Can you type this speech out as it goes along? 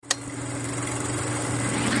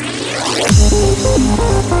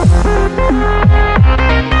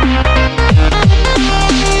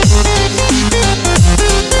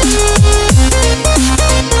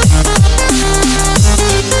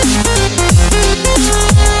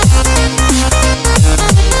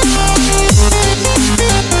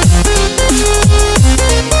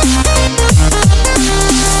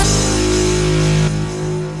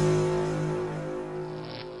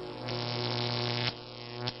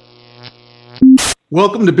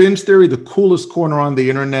Welcome to Binge Theory, the coolest corner on the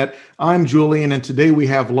internet. I'm Julian, and today we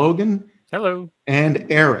have Logan. Hello. And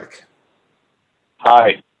Eric.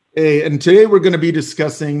 Hi. Hey, and today we're going to be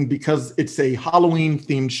discussing, because it's a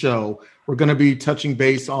Halloween-themed show, we're going to be touching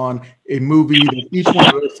base on a movie that each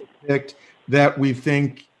one of us picked that we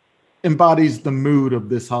think embodies the mood of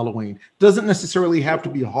this Halloween. Doesn't necessarily have to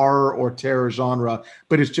be horror or terror genre,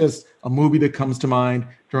 but it's just a movie that comes to mind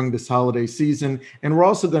during this holiday season. And we're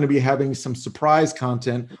also going to be having some surprise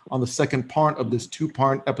content on the second part of this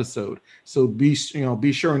two-part episode. So be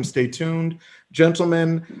sure and stay tuned.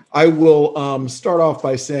 Gentlemen, I will start off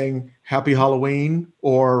by saying Happy Halloween,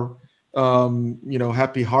 or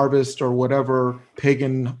Happy Harvest, or whatever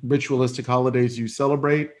pagan ritualistic holidays you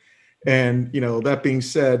celebrate. And that being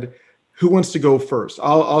said, who wants to go first?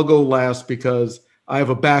 I'll go last because I have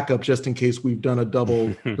a backup just in case we've done a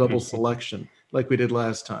double selection like we did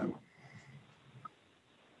last time.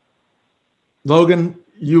 Logan,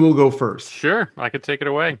 you will go first. Sure, I could take it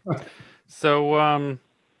away. So,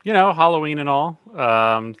 Halloween and all,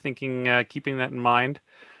 keeping that in mind.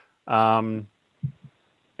 And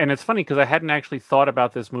it's funny because I hadn't actually thought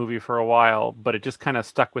about this movie for a while, but it just kind of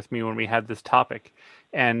stuck with me when we had this topic.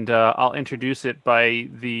 And I'll introduce it by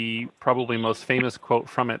the probably most famous quote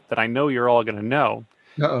from it that I know you're all going to know.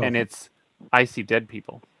 Uh-oh. And it's, "I see dead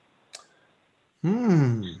people." So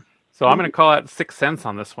I'm going to call out Sixth Sense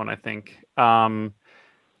on this one, I think.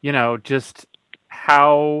 Just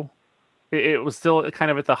how it was still kind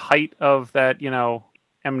of at the height of that,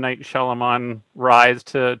 M. Night Shyamalan rise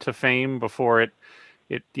to fame before it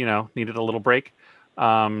needed a little break.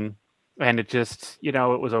 And it just, it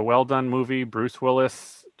was a well done movie. Bruce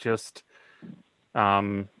Willis just,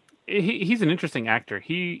 he's an interesting actor.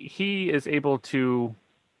 He is able to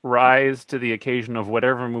rise to the occasion of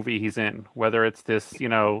whatever movie he's in, whether it's this,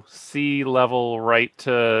 C level right to,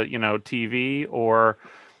 TV, or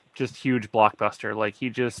just huge blockbuster. Like, he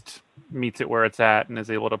just meets it where it's at and is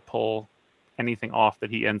able to pull anything off that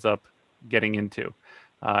he ends up getting into.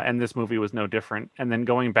 And this movie was no different. And then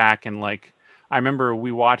going back and I remember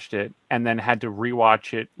we watched it and then had to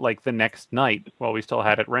rewatch it the next night while we still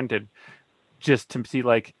had it rented, just to see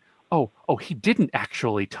oh, he didn't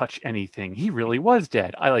actually touch anything. He really was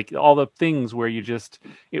dead. I like all the things where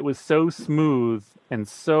it was so smooth and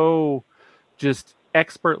so just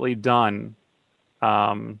expertly done,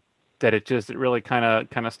 that it really kind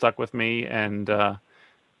of stuck with me. And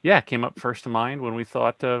it came up first to mind when we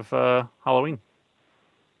thought of Halloween.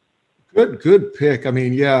 Good pick. I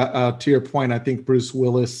mean, to your point, I think Bruce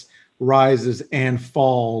Willis rises and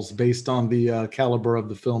falls based on the caliber of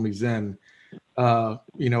the film he's in.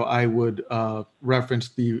 I would reference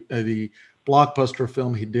the blockbuster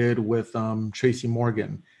film he did with Tracy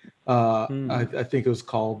Morgan. I think it was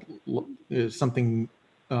called something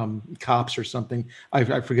Cops or something.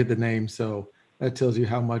 I forget the name, so that tells you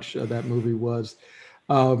how much that movie was.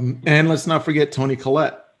 And let's not forget Toni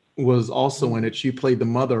Collette was also in it. She played the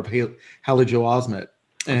mother of Hallie Joel Osment.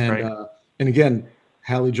 And and again,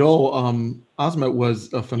 Hallie Joel Osment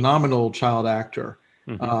was a phenomenal child actor.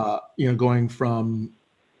 Mm-hmm. Going from,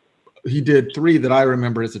 he did 3 that I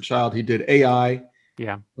remember as a child. He did AI,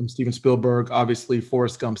 from Steven Spielberg, obviously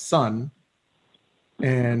Forrest Gump's son,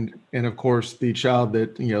 and of course the child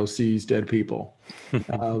that sees dead people.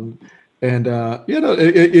 You're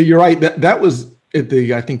right. That was at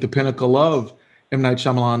I think the pinnacle of M. Night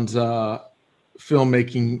Shyamalan's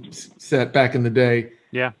filmmaking set back in the day.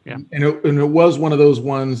 Yeah. And it was one of those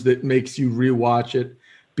ones that makes you rewatch it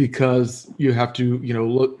because you have to,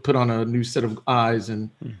 put on a new set of eyes and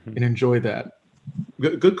enjoy that.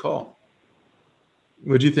 Good call.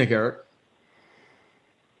 What do you think, Eric?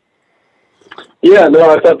 Yeah, no,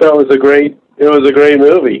 I thought it was a great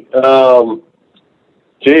movie. I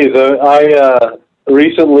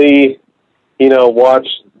recently,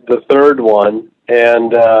 watched the third one.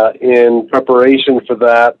 And in preparation for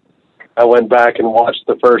that, I went back and watched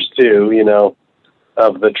the first 2,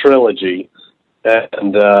 of the trilogy.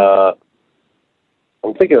 And I'm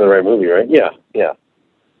thinking of the right movie, right? Yeah.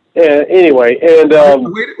 Anyway, and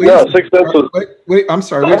Sixth Sense was. Wait, I'm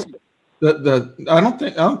sorry. I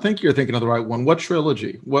don't think you're thinking of the right one. What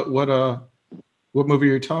trilogy? What movie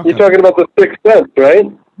are you talking? You're talking about the Sixth Sense,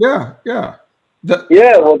 right? Yeah.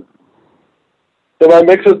 Yeah, well, am I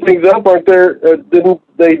mixing things up? Aren't there? Didn't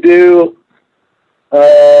they do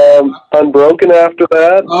Unbroken after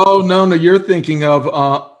that? Oh no, you're thinking of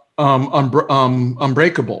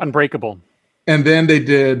Unbreakable, Unbreakable. and then they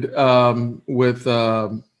did with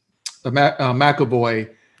McAvoy.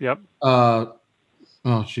 Yep.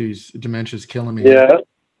 Oh, geez, dementia's killing me. Yeah.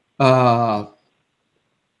 And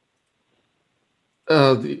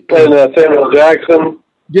Samuel Jackson.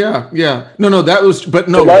 Yeah. No, that was, but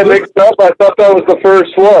no. Am I mixed up? I thought that was the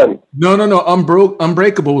first one. No.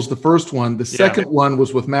 Unbreakable was the first one. The second one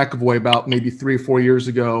was with McAvoy about maybe 3 or 4 years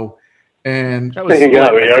ago, and That was You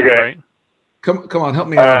got me, Split, okay. right? come on, help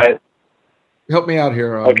me All out. right. Help me out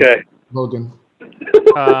here, Okay. Logan.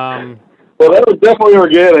 Well, that was definitely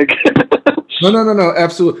organic. No,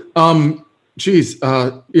 absolutely.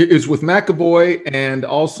 It's with McAvoy, and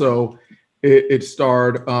also it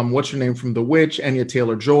starred what's your name from The Witch, Anya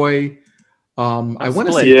Taylor-Joy. I want to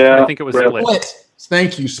Split. say I think it was Split. Split.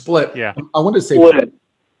 Thank you, Split. Yeah. I wanted to say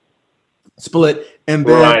Split, and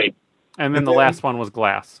then Right. And then the last one was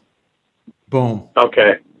Glass. boom.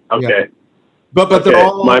 Okay. Yeah. But Okay, they're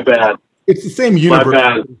all my bad. It's the same My universe.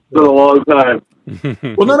 bad. It's been a long time.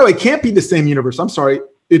 Well, no, it can't be the same universe. I'm sorry.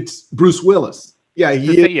 It's Bruce Willis. Yeah,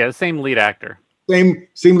 he is Yeah, same lead actor. same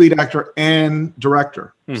lead actor and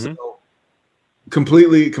director. Mhm. So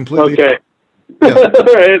completely. Okay. Yeah.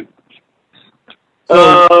 All right.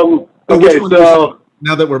 So which Okay, one so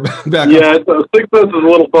now that we're back yeah, so Sixth Sense is a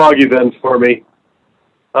little foggy then for me.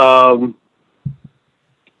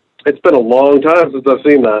 It's been a long time since I've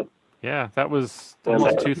seen that. Yeah, that was And,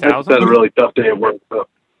 almost That's 2000. a really tough day at work. So.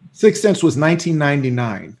 Sixth Sense was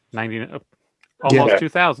 1999. almost Yeah.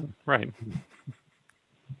 2000. Right.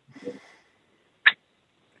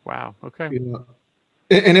 Wow. Okay. Yeah.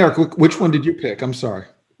 And Eric, which one did you pick? I'm sorry,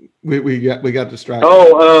 we got distracted.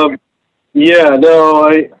 Oh, yeah, no,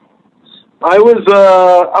 I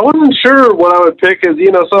wasn't sure what I would pick, as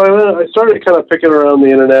so I started kind of picking around the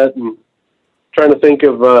internet and trying to think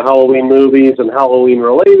of Halloween movies and Halloween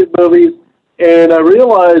related movies, and I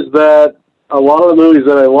realized that a lot of the movies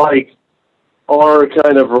that I like are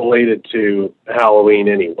kind of related to Halloween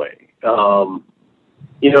anyway. I'll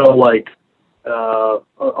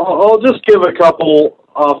just give a couple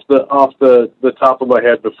off the top of my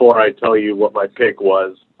head before I tell you what my pick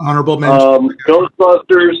was. Honorable mention.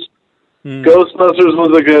 Ghostbusters. Ghostbusters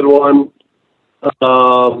was a good one.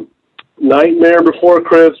 Nightmare Before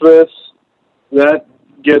Christmas. That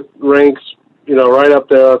ranks, right up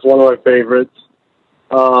there. That's one of my favorites.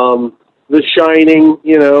 The Shining,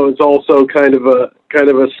 is also kind of a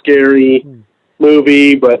scary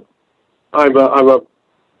movie, but I'm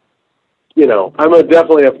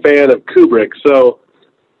definitely a fan of Kubrick, so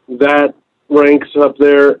that ranks up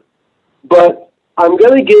there. But I'm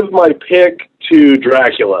going to give my pick to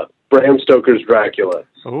Dracula, Bram Stoker's Dracula.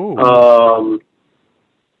 Oh.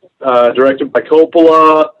 Directed by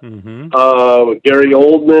Coppola, with Gary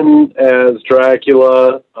Oldman as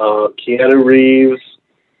Dracula, Keanu Reeves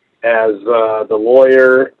as the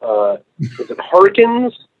lawyer. Is it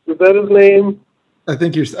Harkins? Is that his name? I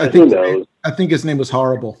think his name was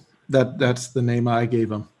Horrible. That's the name I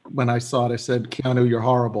gave him. When I saw it, I said, Keanu, you're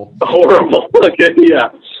horrible. Horrible. Okay, yeah.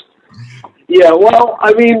 Yeah, well,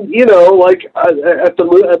 I mean, at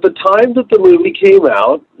the time that the movie came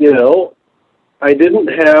out, I didn't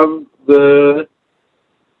have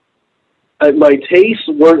my tastes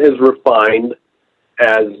weren't as refined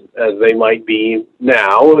as they might be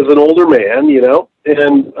now as an older man,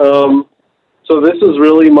 and so this is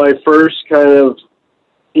really my first kind of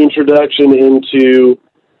introduction into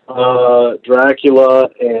Dracula,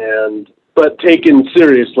 but taken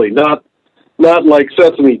seriously, not like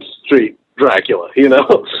Sesame Street Dracula, And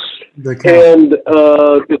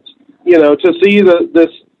to see this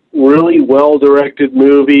really well-directed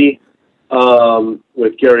movie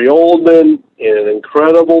with Gary Oldman in an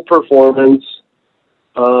incredible performance.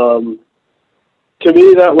 To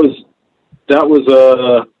me, that was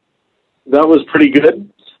pretty good.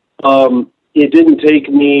 It didn't take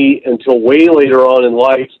me until way later on in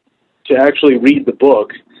life to actually read the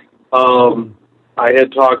book. I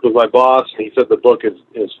had talked with my boss, and he said the book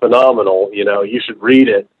is phenomenal. You should read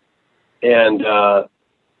it. And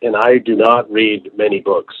I do not read many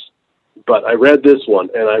books, but I read this one,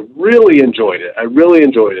 and I really enjoyed it.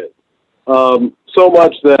 So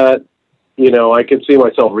much that, I could see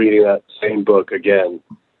myself reading that same book again.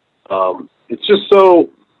 It's so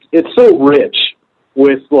rich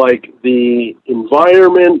with like the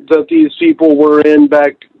environment that these people were in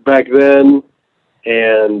back then,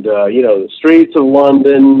 and the streets of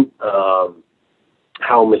London,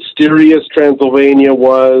 how mysterious Transylvania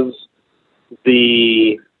was,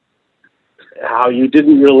 how you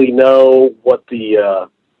didn't really know what the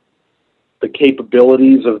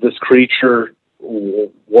capabilities of this creature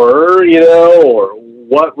were, or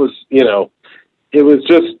what was,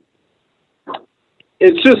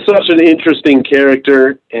 it's just such an interesting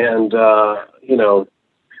character. And,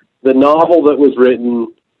 the novel that was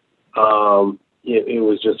written, it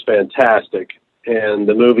was just fantastic. And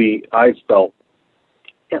the movie, I felt,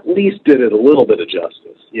 at least did it a little bit of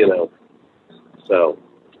justice, So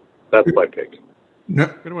that's my pick. No,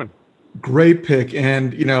 Good one. great pick.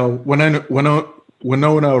 And,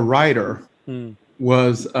 Winona Ryder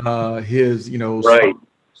was his, Right.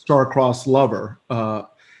 star-crossed lover. And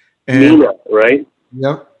Nina, right?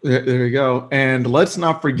 Yep, there you go. And let's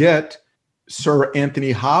not forget Sir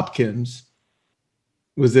Anthony Hopkins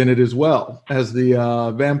was in it as well as the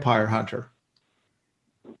vampire hunter.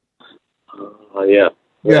 Yeah.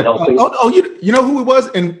 Yeah. You know who it was?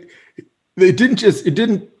 And it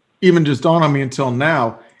didn't even just dawn on me until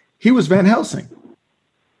now. He was Van Helsing.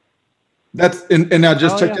 And I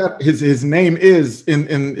just checked out his name is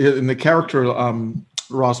in the character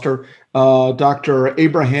roster, Dr.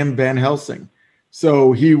 Abraham Van Helsing.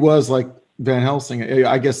 So he was like Van Helsing.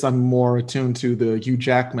 I guess I'm more attuned to the Hugh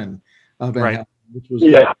Jackman Van Helsing, which was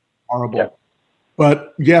horrible. Yeah.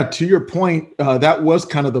 But yeah, to your point, that was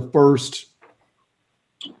kind of the first.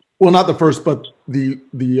 Well, not the first, but the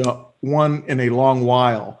one in a long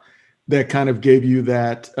while that kind of gave you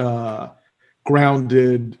that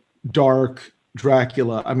grounded, dark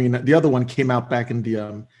Dracula. I mean, the other one came out back in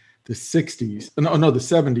the 60s. No, the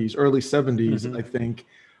 70s, early 70s, I think.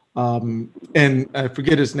 And I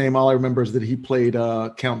forget his name. All I remember is that he played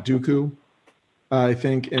Count Dooku, I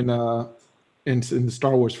think, in the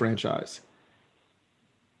Star Wars franchise.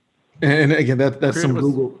 And again, that's some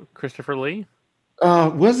Google. Christopher Lee.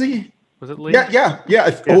 Was he? Was it Lee? Yeah.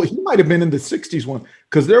 Oh, he might have been in the 60s one,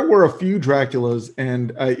 because there were a few Draculas,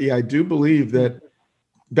 and I do believe that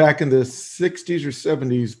back in the 60s or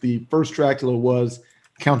 70s, the first Dracula was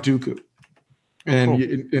Count Dooku.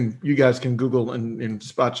 And you guys can Google and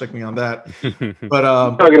spot check me on that. But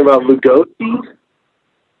talking about Lugosi?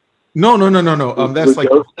 No. That's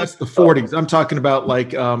the 40s. I'm talking about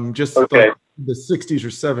like just like the 60s or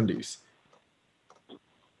 70s.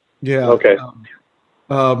 Yeah. Okay.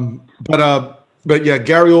 But yeah,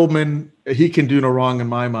 Gary Oldman, he can do no wrong in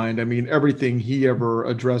my mind. I mean, everything he ever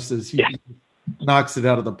addresses, he knocks it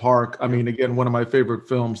out of the park. I mean, again, one of my favorite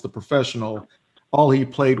films, The Professional. All he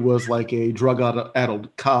played was like a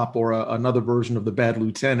drug-addled cop or another version of the Bad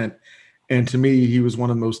Lieutenant. And to me, he was one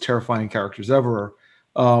of the most terrifying characters ever.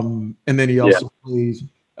 And then he also plays,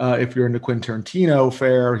 if you're into Quentin Tarantino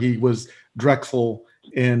fare, he was Drexel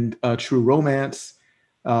in True Romance.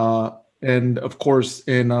 And of course,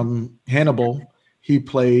 in Hannibal, he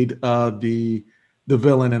played the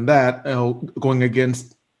villain in that, going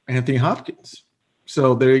against Anthony Hopkins.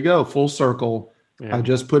 So there you go, full circle. Yeah.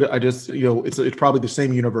 It's probably the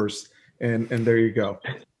same universe, and there you go.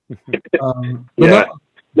 He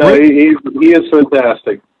is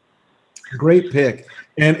fantastic. Great pick,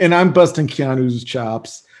 and I'm busting Keanu's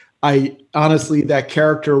chops. I honestly, that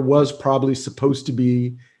character was probably supposed to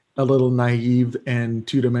be a little naive and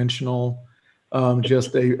two-dimensional,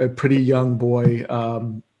 just a pretty young boy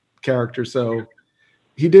character. So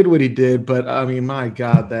he did what he did, but I mean, my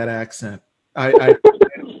God, that accent! I don't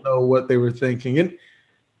know what they were thinking,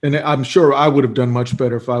 and I'm sure I would have done much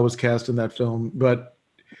better if I was cast in that film. But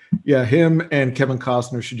yeah, him and Kevin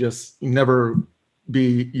Costner should just never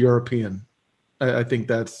be European. I think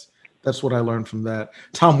that's what I learned from that.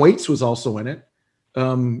 Tom Waits was also in it.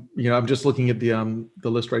 I'm just looking at the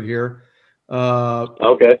list right here.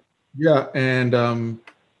 Okay. Yeah, and I'm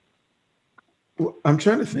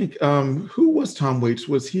trying to think. Who was Tom Waits?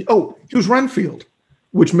 Was he? Oh, he was Renfield,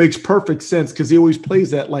 which makes perfect sense because he always plays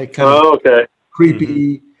that like kind of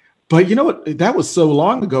creepy. Mm-hmm. But you know what? That was so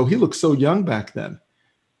long ago. He looked so young back then.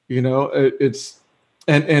 It's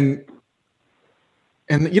and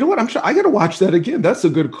you know what? I'm sure I got to watch that again. That's a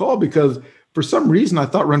good call because for some reason I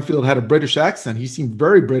thought Renfield had a British accent. He seemed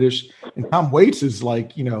very British, and Tom Waits is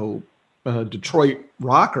like Detroit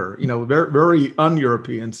rocker. Very very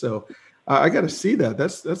un-European. So I got to see that.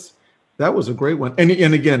 That was a great one. And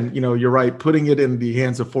again, you're right. Putting it in the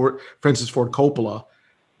hands of Francis Ford Coppola,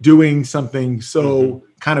 doing something so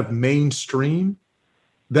kind of mainstream,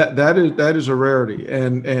 that is a rarity.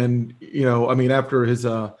 And I mean, after his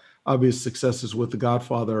obvious successes with The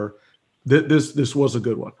Godfather, this was a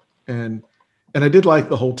good one. And I did like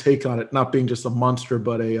the whole take on it, not being just a monster,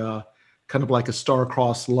 but a kind of like a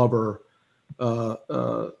star-crossed lover,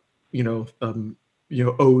 ode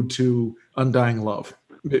to undying love.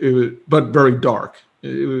 it was, but very dark.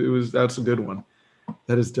 It was that's a good one.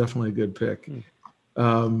 That is definitely a good pick.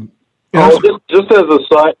 Just as a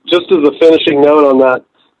side, just as a finishing note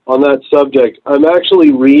on that subject, I'm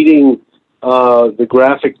actually reading the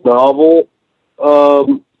graphic novel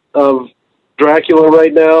of Dracula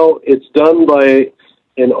right now. It's done by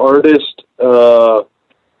an artist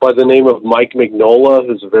by the name of Mike Mignola,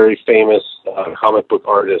 who's a very famous comic book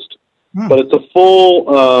artist. But it's a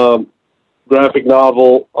full graphic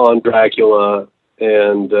novel on Dracula,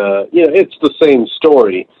 and it's the same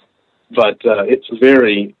story, but it's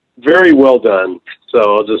very, very well done.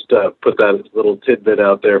 So I'll just put that little tidbit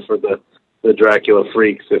out there for the Dracula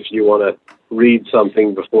freaks if you want to read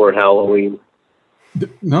something before Halloween.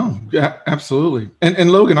 No, yeah, absolutely.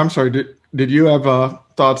 And Logan, I'm sorry, did you have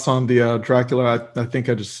thoughts on the Dracula? I think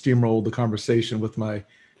I just steamrolled the conversation with my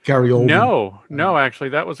Gary Oldman. No, actually,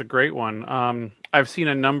 that was a great one. I've seen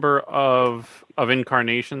a number of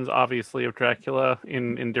incarnations, obviously, of Dracula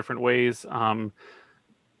in different ways.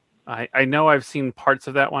 I know I've seen parts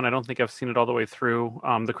of that one. I don't think I've seen it all the way through.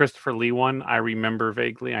 The Christopher Lee one, I remember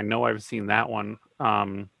vaguely. I know I've seen that one.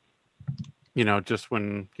 Just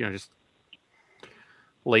when just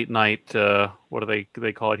late night. What do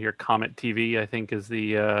they call it here? Comet TV, I think, is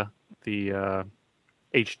the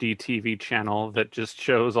HD TV channel that just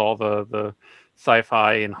shows all the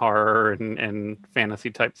sci-fi and horror and fantasy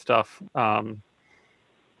type stuff.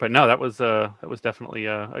 But no, that was definitely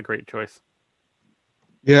a great choice.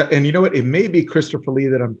 Yeah, and you know what? It may be Christopher Lee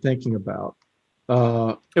that I'm thinking about.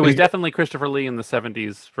 It was definitely Christopher Lee in the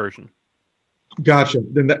 70s version. Gotcha.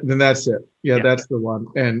 Then that's it. Yeah, that's the one.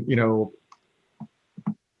 And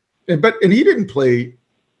and he didn't play.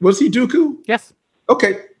 Was he Dooku? Yes.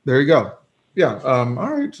 Okay, there you go. Yeah. All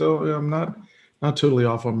right. So I'm not totally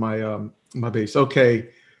off on my my base. Okay.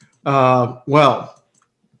 Well,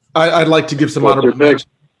 I'd like to give some honorable mention.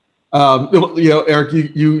 Eric,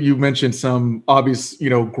 you mentioned some obvious,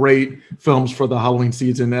 great films for the Halloween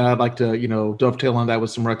season, and I'd like to, dovetail on that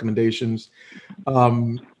with some recommendations.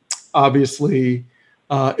 Obviously,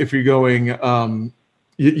 if you're going,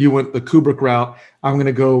 you went the Kubrick route. I'm going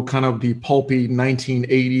to go kind of the pulpy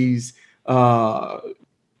 1980s,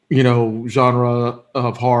 genre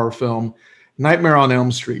of horror film, Nightmare on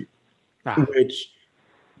Elm Street, which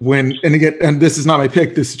and this is not my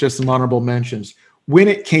pick. This is just some honorable mentions. When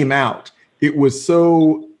it came out, it was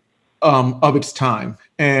so of its time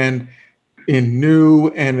and new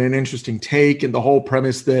and an interesting take, and the whole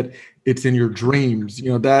premise that it's in your dreams,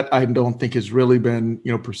 that I don't think has really been,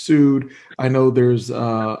 pursued. I know there's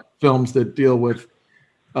films that deal with,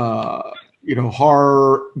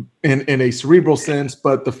 horror in a cerebral sense,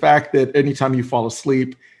 but the fact that anytime you fall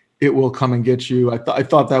asleep, it will come and get you. I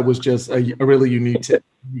thought that was just a really unique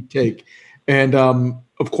take. And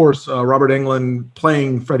of course, Robert Englund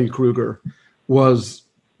playing Freddy Krueger was,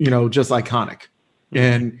 just iconic,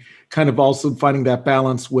 and kind of also finding that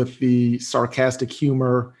balance with the sarcastic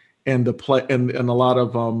humor and the play and a lot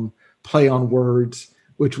of play on words,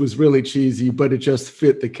 which was really cheesy, but it just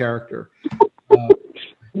fit the character.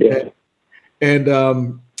 And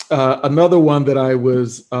another one that I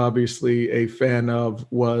was obviously a fan of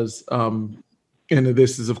was, and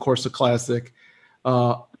this is of course a classic.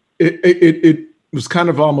 It was kind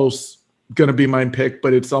of almost going to be my pick,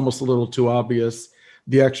 but it's almost a little too obvious.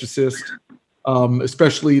 The Exorcist,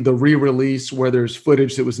 especially the re-release where there's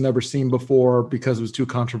footage that was never seen before because it was too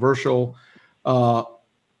controversial. And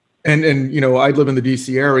I live in the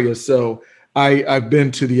DC area, so I've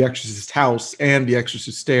been to the Exorcist house and the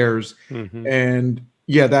Exorcist stairs, and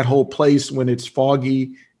that whole place when it's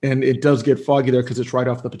foggy, and it does get foggy there because it's right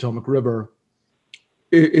off the Potomac River.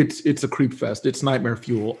 It's a creep fest. It's nightmare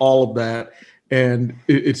fuel, all of that. And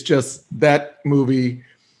it's just that movie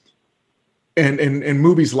and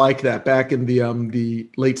movies like that back in the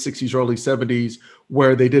late 60s, early 70s,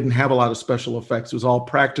 where they didn't have a lot of special effects. It was all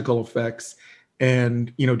practical effects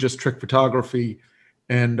and, just trick photography.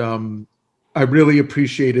 And I really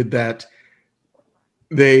appreciated that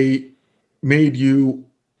they made you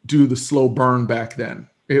do the slow burn back then.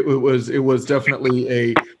 It was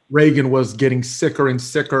definitely Reagan was getting sicker and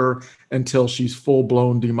sicker until she's full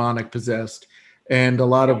blown demonic possessed. And a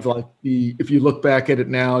lot of if you look back at it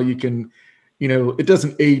now, you can, it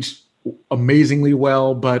doesn't age amazingly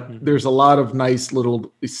well, but there's a lot of nice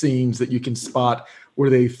little scenes that you can spot where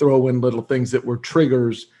they throw in little things that were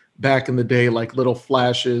triggers back in the day, like little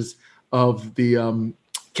flashes of the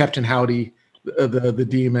Captain Howdy, the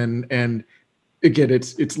demon. And again,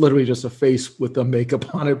 it's literally just a face with the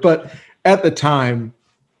makeup on it. But at the time,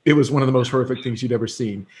 it was one of the most horrific things you'd ever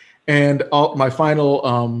seen. And my final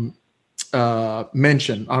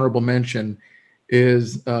honorable mention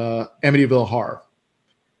is Amityville Horror,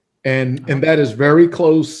 and that is very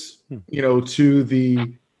close,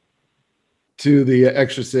 to the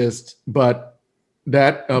Exorcist, but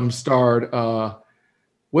that starred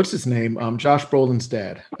what's his name? Josh Brolin's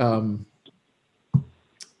dad,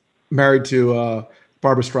 married to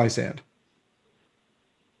Barbara Streisand.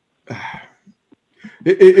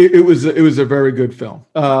 It was a very good film,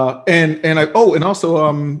 and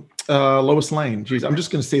also Lois Lane. Geez, I'm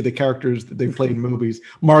just going to say the characters that they played in movies.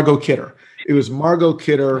 Margot Kidder. It was Margot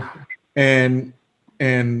Kidder and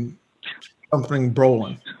something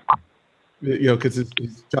Brolin. Because it's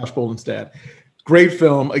Josh Brolin's dad. Great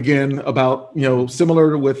film, again, about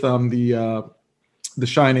similar with the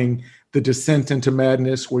Shining, the descent into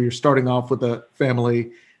madness, where you're starting off with a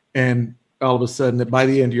family and all of a sudden by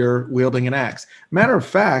the end you're wielding an axe. Matter of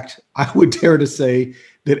fact, I would dare to say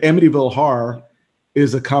that Amityville Horror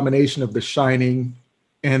is a combination of The Shining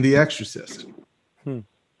and The Exorcist.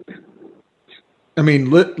 I mean,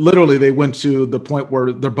 literally they went to the point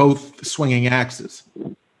where they're both swinging axes.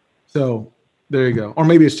 So there you go. Or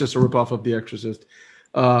maybe it's just a ripoff of The Exorcist.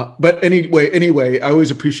 But anyway, I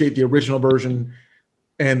always appreciate the original version,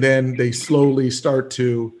 and then they slowly start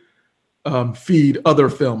to feed other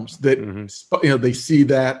films that they see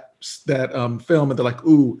that film and they're like,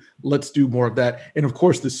 ooh, let's do more of that. And of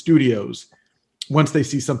course, the studios, once they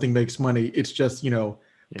see something makes money, it's just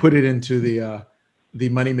put it into the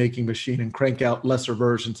money making machine and crank out lesser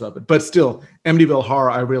versions of it. But still, Amityville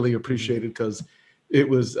Horror I really appreciated because it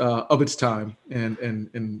was of its time,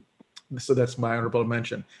 and so that's my honorable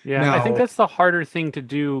mention. Yeah, now, I think that's the harder thing to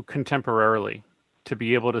do contemporarily, to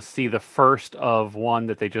be able to see the first of one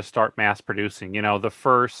that they just start mass producing. The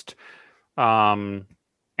first Final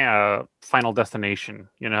Destination.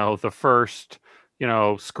 The first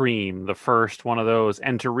Scream, the first one of those,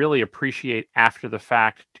 and to really appreciate after the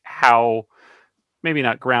fact how maybe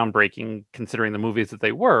not groundbreaking considering the movies that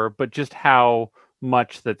they were, but just how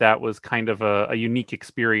much that was kind of a unique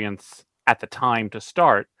experience at the time to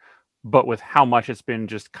start, but with how much it's been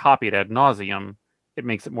just copied ad nauseum, it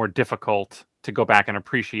makes it more difficult to go back and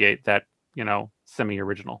appreciate that,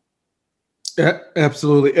 semi-original. Yeah,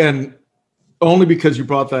 absolutely. And only because you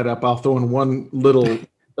brought that up, I'll throw in one little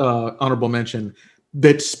honorable mention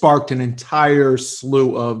that sparked an entire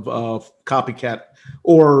slew of copycat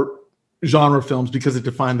or genre films because it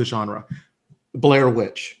defined the genre. Blair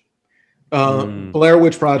Witch. Blair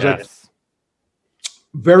Witch Project, yes.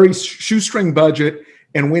 Very shoestring budget,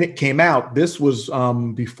 and when it came out, this was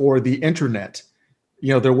before the internet.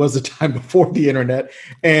 There was a time before the internet,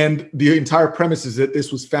 and the entire premise is that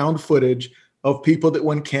this was found footage of people that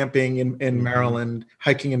went camping in Maryland,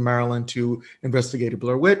 hiking in Maryland to investigate a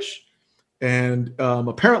Blair Witch, and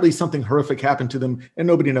apparently something horrific happened to them, and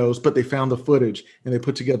nobody knows, but they found the footage, and they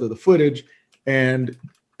put together the footage, and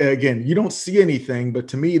again, you don't see anything, but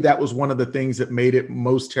to me, that was one of the things that made it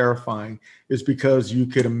most terrifying, is because you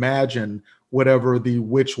could imagine whatever the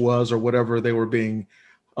witch was or whatever they were being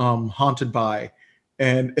haunted by.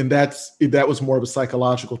 And that was more of a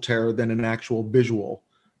psychological terror than an actual visual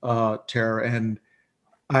terror. And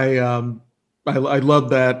I love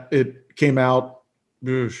that it came out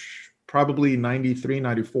probably 93,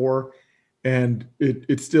 94. And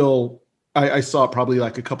it still, I saw it probably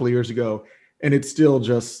like a couple of years ago. And it still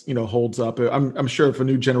just, holds up. I'm sure if a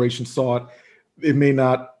new generation saw it, it may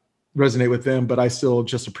not resonate with them, but I still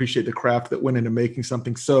just appreciate the craft that went into making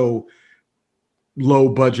something so low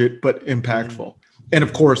budget but impactful. And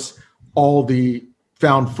of course, all the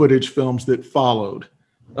found footage films that followed,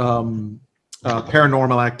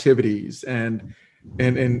 Paranormal Activities and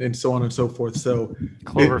so on and so forth. So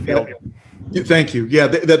Cloverfield. Thank you. Yeah,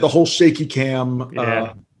 the whole shaky cam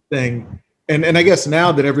thing. And I guess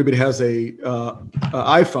now that everybody has a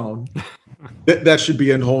iPhone, that should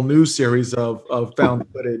be a whole new series of found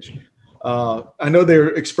footage. I know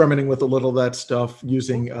they're experimenting with a little of that stuff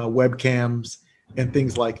using webcams and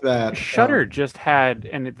things like that. Shudder just had,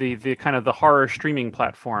 and the kind of the horror streaming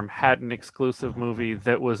platform had an exclusive movie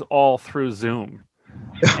that was all through Zoom.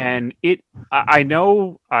 And I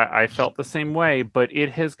know I felt the same way, but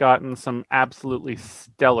it has gotten some absolutely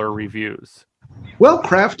stellar reviews. Well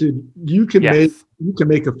crafted, you can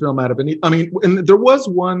make a film out of any. I mean, and there was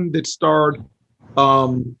one that starred,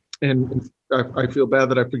 and I feel bad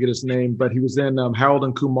that I forget his name, but he was in Harold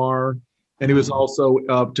and Kumar, and he was also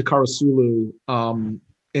Takara Sulu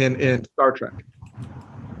in Star Trek.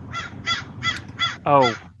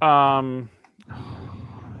 Oh, come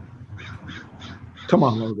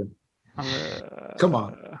on, Logan. Come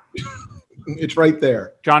on, it's right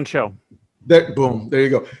there. John Cho. Boom, there you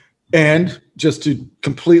go. And just to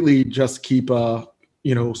completely just keep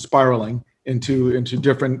spiraling, into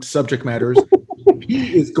different subject matters.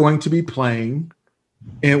 He is going to be playing,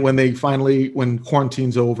 and when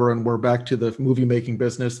quarantine's over and we're back to the movie making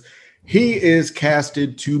business, he is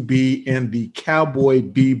casted to be in the Cowboy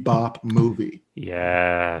Bebop movie.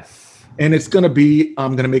 Yes. And it's going to be,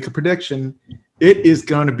 I'm going to make a prediction, it is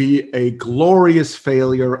going to be a glorious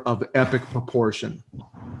failure of epic proportion.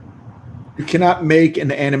 You cannot make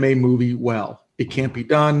an anime movie well. It can't be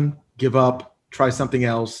done. Give up. Try something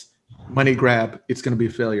else. Money grab. It's going to be a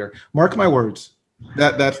failure. Mark my words.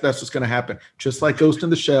 That's what's going to happen. Just like Ghost in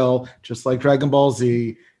the Shell, just like Dragon Ball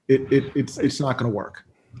Z, it's not going to work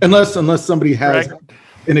unless somebody has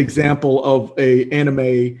an example of a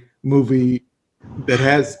anime movie that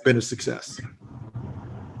has been a success.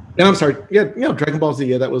 And I'm sorry, Dragon Ball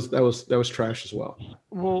Z, that was trash as well.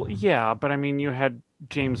 Well, yeah, but I mean, you had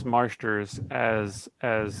James Marsters as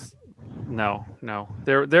no.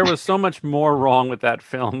 There was so much more wrong with that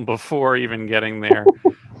film before even getting there.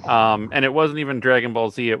 And it wasn't even Dragon Ball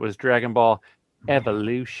Z, it was Dragon Ball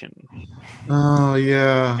Evolution. Oh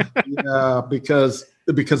yeah. Yeah, because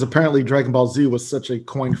apparently Dragon Ball Z was such a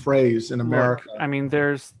coined phrase in America. Look, I mean,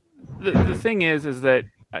 there's the thing is that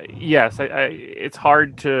yes, it's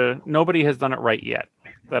hard to, nobody has done it right yet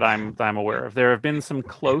that I'm aware of. There have been some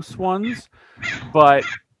close ones, but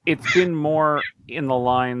it's been more in the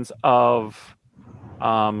lines of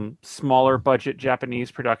smaller budget Japanese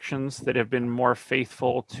productions that have been more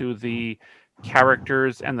faithful to the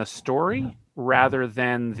characters and the story rather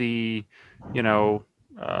than the,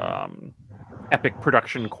 epic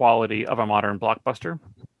production quality of a modern blockbuster.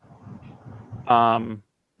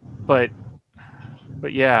 But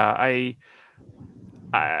yeah,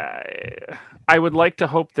 I would like to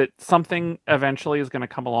hope that something eventually is going to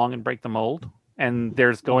come along and break the mold. And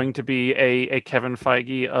there's going to be a Kevin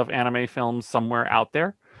Feige of anime films somewhere out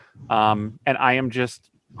there. And I am just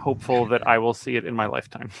hopeful that I will see it in my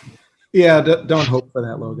lifetime. Yeah, don't hope for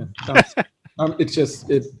that, Logan.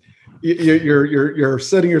 You're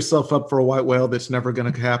setting yourself up for a white whale that's never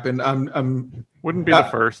going to happen. Wouldn't be the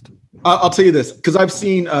first. I'll tell you this, because I've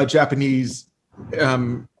seen Japanese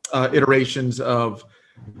iterations of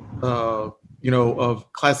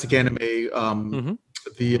classic anime.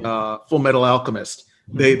 The Full Metal Alchemist,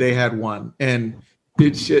 they had one, and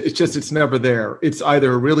it's never there. It's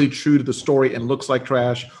either really true to the story and looks like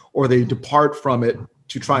trash, or they depart from it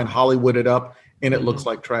to try and Hollywood it up, and it looks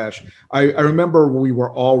like trash. I remember we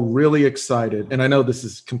were all really excited, and I know this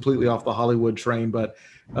is completely off the Hollywood train, but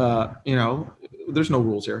there's no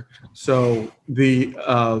rules here. So the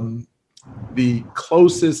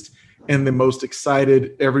closest and the most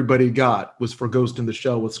excited everybody got was for Ghost in the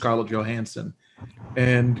Shell with Scarlett Johansson.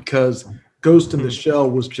 And because Ghost in the Shell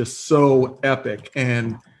was just so epic,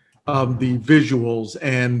 and the visuals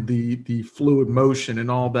and the fluid motion and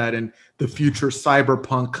all that, and the future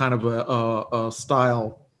cyberpunk kind of a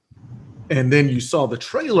style. And then you saw the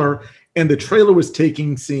trailer, and the trailer was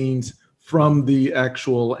taking scenes from the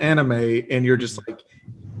actual anime, and you're just like,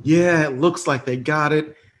 yeah, it looks like they got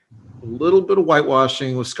it. A little bit of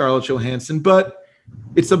whitewashing with Scarlett Johansson, but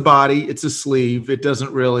it's a body, it's a sleeve. It doesn't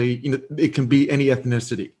really, it can be any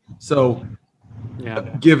ethnicity. So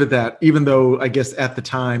give it that, even though I guess at the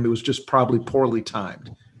time it was just probably poorly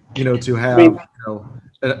timed, to have,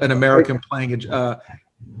 an American playing a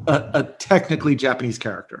technically Japanese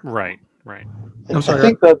character. Right. I'm sorry. I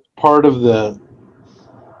think that's part of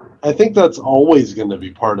I think that's always going to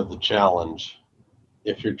be part of the challenge.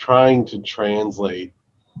 If you're trying to translate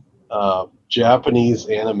Japanese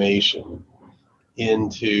animation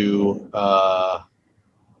into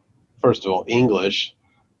first of all English,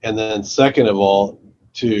 and then second of all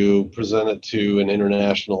to present it to an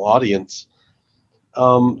international audience,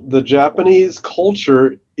 the Japanese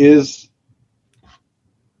culture is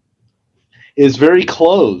very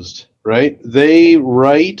closed, right? They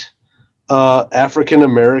write African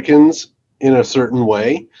Americans in a certain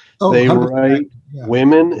way. They 100%. Write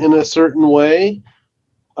women in a certain way.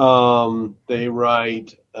 They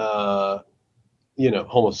write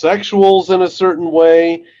homosexuals in a certain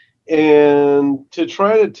way, and to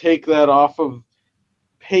try to take that off of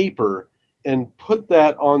paper and put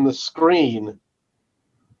that on the screen,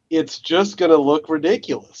 it's just going to look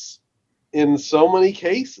ridiculous in so many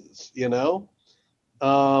cases,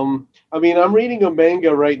 I'm reading a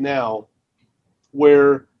manga right now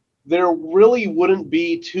where there really wouldn't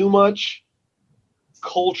be too much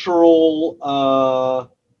cultural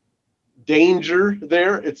danger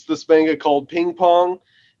there. It's this manga called Ping Pong,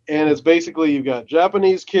 and it's basically you've got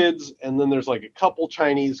Japanese kids, and then there's like a couple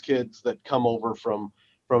Chinese kids that come over from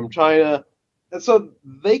China, and so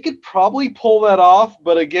they could probably pull that off.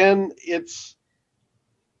 But again, it's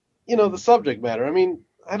the subject matter. I mean,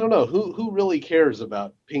 I don't know who really cares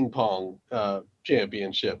about ping pong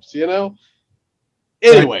championships.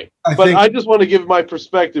 Anyway, I but think I just want to give my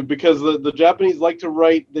perspective because the Japanese like to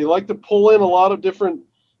write. They like to pull in a lot of different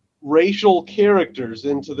racial characters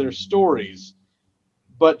into their stories,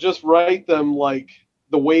 but just write them like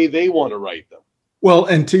the way they want to write them. well,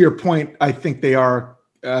 and to your point, I think they are.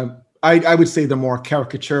 I would say they're more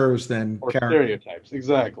caricatures than Or characters. stereotypes,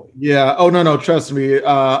 exactly. Yeah. Oh no, trust me.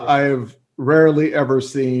 I have rarely ever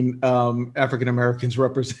seen African Americans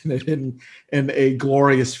represented in a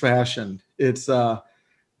glorious fashion. It's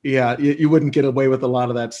yeah, you wouldn't get away with a lot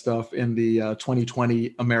of that stuff in the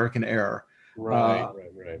 2020 American era. Right.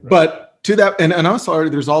 But to that, and I'm sorry,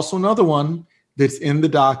 there's also another one that's in the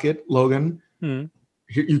docket, Logan. Hmm.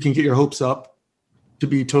 You can get your hopes up to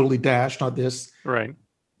be totally dashed on this. Right.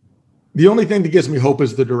 The only thing that gives me hope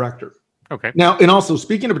is the director. Okay. Now, and also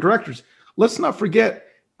speaking of directors, let's not forget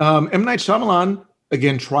M. Night Shyamalan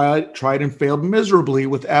again tried and failed miserably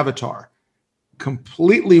with Avatar.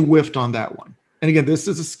 Completely whiffed on that one. And again, this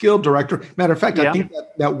is a skilled director. Matter of fact, I think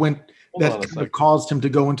that Hold on a kind of second. caused him to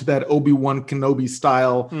go into that Obi-Wan Kenobi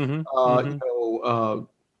style, Mhm,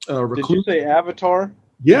 Did you say Avatar?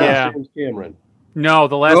 Yeah. James Cameron. No,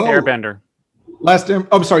 the last Oh. Airbender.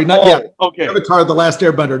 I'm sorry, not yet. Okay. Avatar: The Last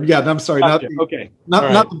Airbender. Yeah, I'm sorry, Gotcha. Okay. not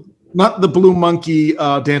All not not the Blue Monkey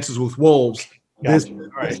Dances with Wolves. Gotcha. All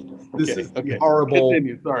right. This Okay. is the Okay. horrible.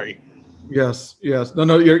 Continue. Sorry. Yes.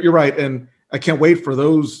 No, you're right, and I can't wait for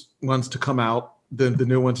those ones to come out. The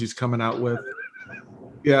new ones he's coming out with.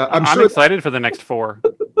 Yeah, I'm sure. excited for the next 4.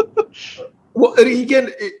 Well, and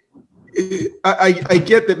again, I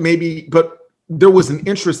get that maybe, but there was an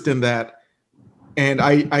interest in that, and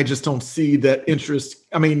I just don't see that interest.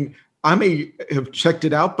 I mean, I may have checked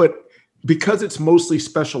it out, but because it's mostly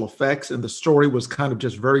special effects and the story was kind of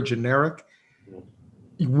just very generic,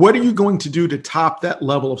 what are you going to do to top that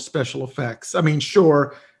level of special effects? I mean,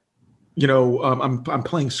 sure, I'm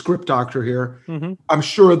playing script doctor here. Mhm. I'm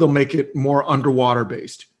sure they'll make it more underwater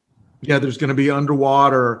based. Yeah, there's going to be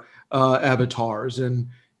underwater avatars and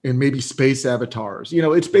maybe space avatars.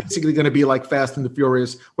 It's basically going to be like Fast and the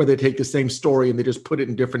Furious, where they take the same story and they just put it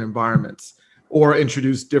in different environments or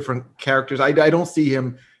introduce different characters. I don't see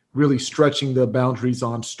him really stretching the boundaries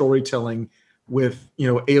on storytelling with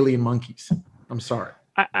alien monkeys. I'm sorry.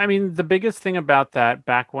 I mean, the biggest thing about that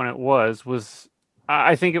back when it was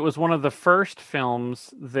I think it was one of the first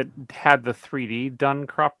films that had the 3D done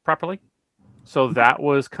properly. So that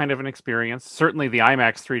was kind of an experience. Certainly the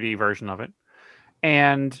IMAX 3D version of it.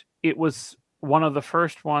 And it was one of the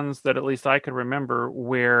first ones that at least I could remember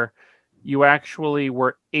where you actually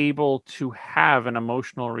were able to have an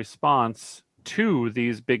emotional response to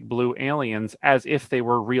these big blue aliens as if they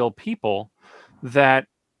were real people that,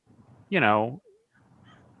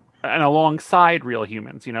 and alongside real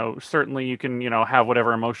humans. Certainly you can, have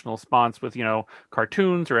whatever emotional response with,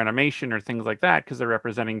 cartoons or animation or things like that because they're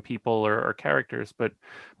representing people or characters. But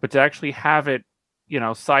to actually have it,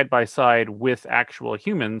 side by side with actual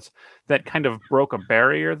humans, that kind of broke a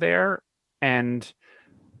barrier there. And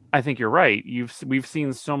I think you're right. We've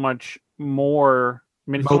seen so much more.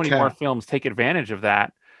 I mean, so many more films take advantage of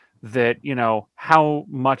that. How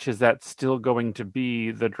much is that still going to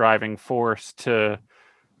be the driving force to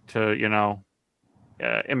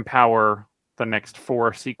empower the next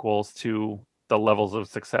 4 sequels to the levels of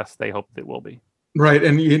success they hope it will be. Right,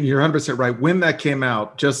 and you're 100% right. When that came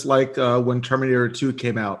out, just like when Terminator 2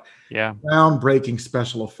 came out, yeah, groundbreaking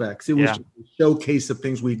special effects. It was just a showcase of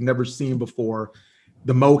things we'd never seen before.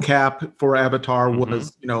 The mocap for Avatar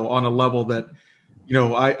was, on a level that,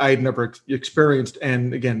 I had never experienced.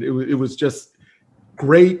 And again, it was just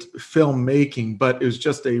great filmmaking, but it was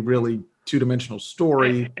just a really two-dimensional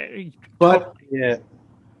story. But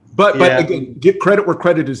again, give credit where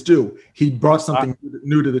credit is due. He brought something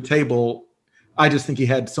new to the table. I just think he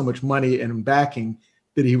had so much money and backing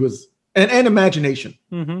that he was and imagination.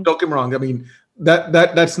 Mm-hmm. Don't get me wrong. I mean,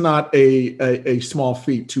 that's not a small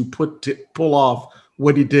feat to pull off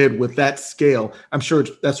what he did with that scale. I'm sure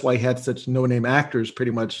that's why he had such no-name actors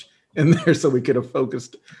pretty much in there, so we could have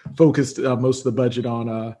focused most of the budget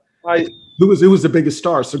on who was the biggest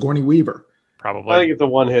star? Sigourney Weaver. Probably. I think it's a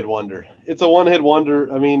one-hit wonder. It's a one-hit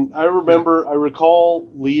wonder. I mean, I recall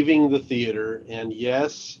leaving the theater, and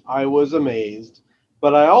yes, I was amazed.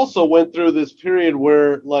 But I also went through this period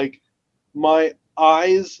where, like, my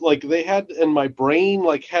eyes, like, they had, and my brain,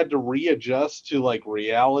 like, had to readjust to, like,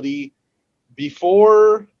 reality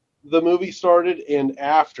before the movie started and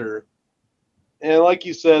after. And like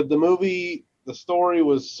you said, the story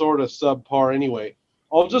was sort of subpar anyway.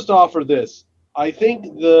 I'll just offer this. I think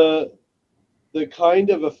the the kind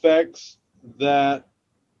of effects that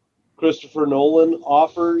Christopher Nolan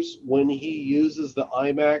offers when he uses the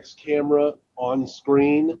IMAX camera on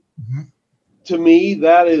screen, Mhm. to me,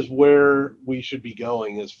 that is where we should be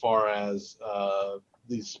going as far as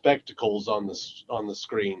these spectacles on the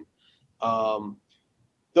screen.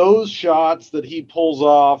 Those shots that he pulls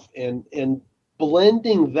off and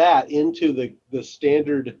blending that into the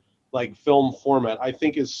standard like film format, I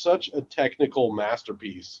think is such a technical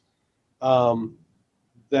masterpiece.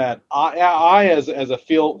 That I as a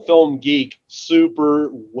film geek super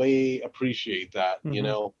way appreciate that, you Mhm.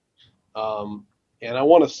 know, and I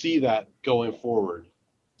want to see that going forward.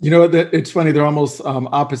 You know, that it's funny, they're almost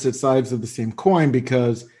opposite sides of the same coin,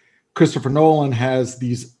 because Christopher Nolan has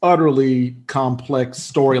these utterly complex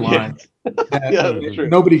storylines that Yeah, that's true.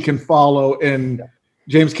 nobody can follow, and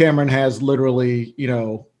James Cameron has literally,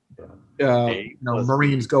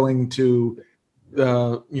 Marines going to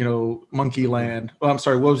Monkey Land. Oh, I'm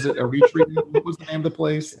sorry, what was it? Eritrea? What was the name of the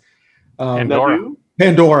place? Pandora. Naboo?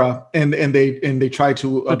 Pandora, and they try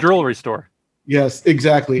to The jewelry store. yes,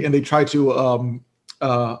 exactly, and they try to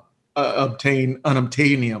obtain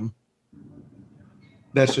unobtainium.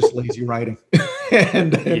 That's just lazy writing. So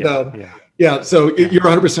you're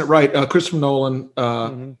 100% right. Christopher Nolan.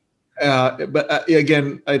 Mhm. But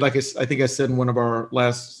again, I think I said in one of our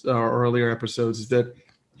last earlier episodes, is that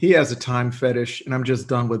he has a time fetish, and I'm just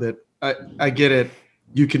done with it. I get it.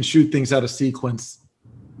 You can shoot things out of sequence.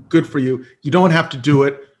 Good for you. You don't have to do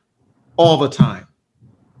it all the time.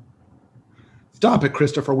 Stop it,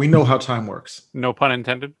 Christopher. We know how time works. No pun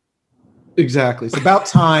intended. Exactly. It's about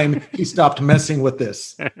time he stopped messing with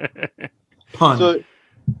this. Pun. So,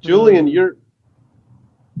 Julian, your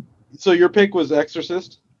pick was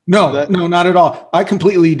Exorcist? No, not at all. I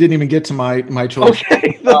completely didn't even get to my choice.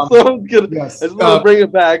 Okay, that's what I was gonna. Yes. I just want to bring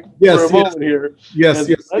it back for a moment here. Yes.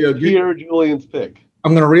 Let's hear Julian's pick.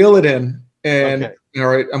 I'm gonna reel it in, and Okay. all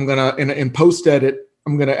right, I'm gonna in post edit.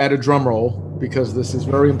 I'm gonna add a drum roll, because this is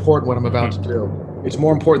very important what I'm about to do. It's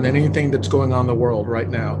more important than anything that's going on in the world right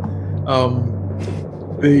now.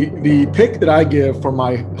 The pick that I give for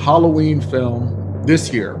my Halloween film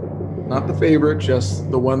this year, not the favorite, just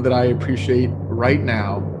the one that I appreciate right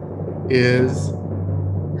now, is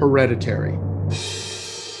Hereditary.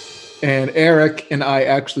 And Eric and I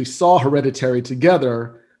actually saw Hereditary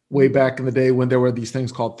together way back in the day when there were these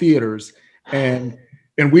things called theaters, and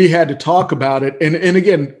we had to talk about it. And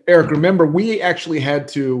again, Eric, remember, we actually had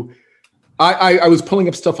to. I was pulling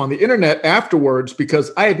up stuff on the internet afterwards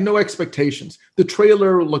because I had no expectations. The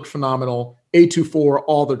trailer looked phenomenal. A24,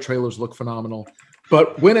 all the trailers look phenomenal.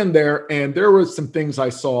 But went in there, and there were some things I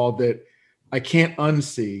saw that I can't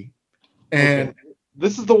unsee. And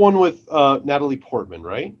this is the one with Natalie Portman,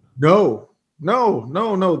 right? No.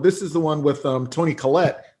 This is the one with Toni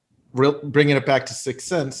Collette, bringing it back to Sixth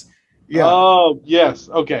Sense. Yeah. Oh, yes.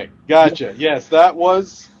 Okay, gotcha. Yes, that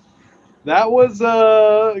was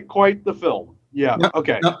quite the film. Yeah.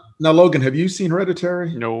 Okay. Now, Logan, have you seen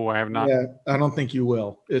Hereditary? No, I have not. Yeah, I don't think you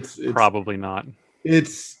will. It's Probably not.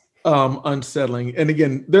 It's unsettling. And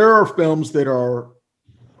again, there are films that are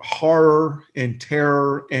horror and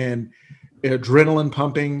terror and adrenaline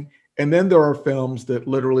pumping, and then there are films that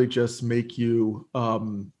literally just make you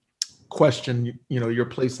question, your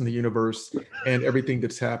place in the universe and everything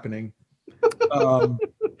that's happening.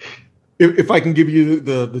 If I can give you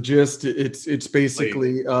the gist, it's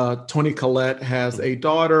basically Toni Collette has a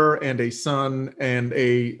daughter and a son and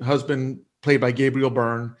a husband played by Gabriel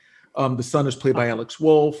Byrne. The son is played by Alex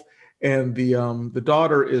Wolff, and the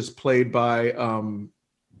daughter is played by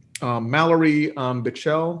Mallory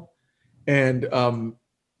Bichelle. And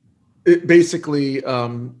it basically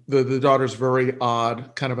the daughter's very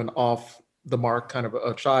odd, kind of an off the mark kind of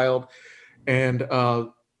a child, and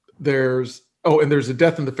there's a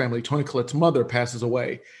death in the family. Toni Collette's mother passes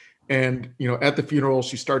away, and at the funeral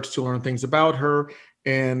she starts to learn things about her,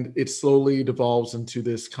 and it slowly devolves into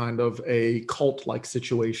this kind of a cult-like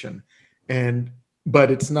situation.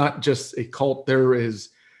 But it's not just a cult. There is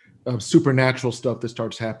supernatural stuff that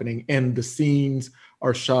starts happening, and the scenes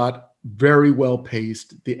are shot very well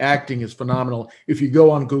paced. The acting is phenomenal. If you go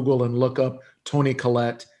on Google and look up Toni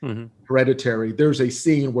Collette Hereditary, there's a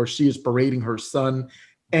scene where she is berating her son,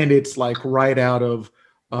 and it's like right out of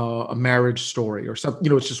a Marriage Story or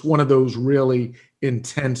something. It's just one of those really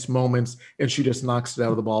intense moments, and she just knocks it out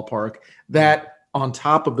of the ballpark. That, on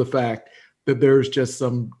top of the fact that there's just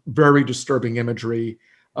some very disturbing imagery.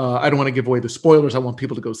 I don't want to give away the spoilers. I want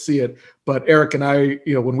people to go see it. But Eric and I,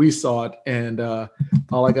 when we saw it, and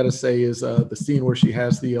all I got to say is the scene where she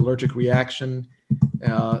has the allergic reaction,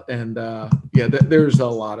 there's a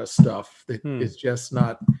lot of stuff that is just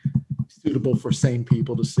not. suitable for sane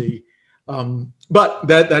people to see. But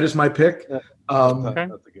that is my pick. Okay.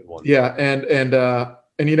 That's a good one. Yeah,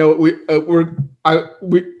 and you know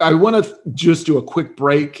I want to just do a quick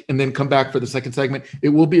break and then come back for the second segment. It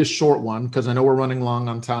will be a short one because I know we're running long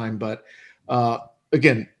on time. But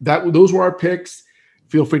again, those were our picks.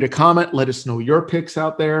 Feel free to comment. Let us know your picks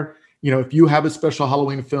out there. You know, if you have a special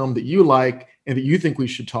Halloween film that you like and that you think we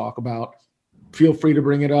should talk about, feel free to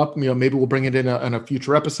bring it up. You know, maybe we'll bring it in a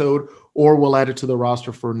future episode, or we'll add it to the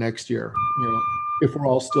roster for next year. You know, if we're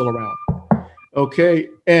all still around. Okay,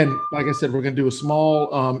 and like I said, we're going to do a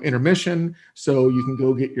small intermission, so you can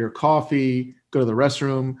go get your coffee, go to the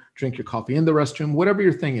restroom, drink your coffee in the restroom, whatever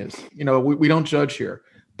your thing is. You know, we don't judge here,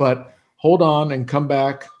 but hold on and come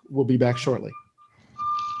back. We'll be back shortly.